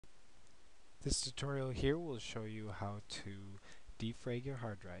This tutorial here will show you how to defrag your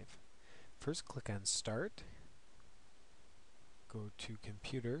hard drive. First, click on Start, go to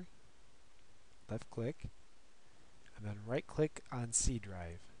Computer, left click, and then right click on C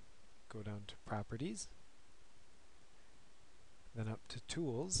drive. Go down to Properties, then up to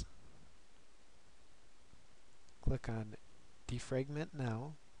Tools, click on Defragment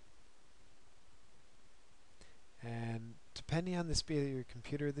Now, and depending on the speed of your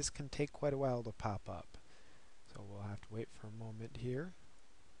computer, this can take quite a while to pop up. So we'll have to wait for a moment here.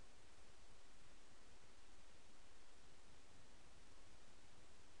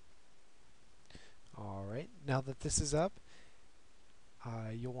 Alright, now that this is up,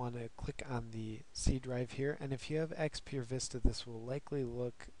 you'll want to click on the C drive here, and if you have XP or Vista, this will likely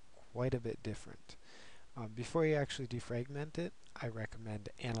look quite a bit different. Before you actually defragment it, I recommend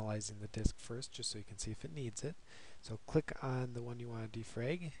analyzing the disk first, just so you can see if it needs it. So click on the one you want to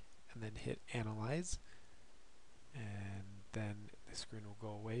defrag, and then hit Analyze, and then the screen will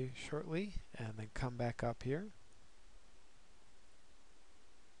go away shortly, and then come back up here.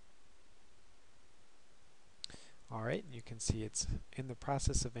 Alright, you can see it's in the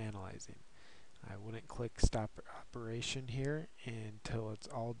process of analyzing. I wouldn't click Stop Operation here until it's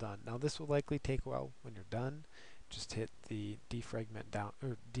all done. Now this will likely take a while. When you're done, just hit the Defragment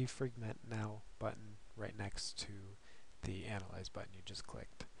Now button right next to the Analyze button you just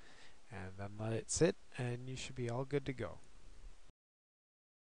clicked. And then let it sit, and you should be all good to go.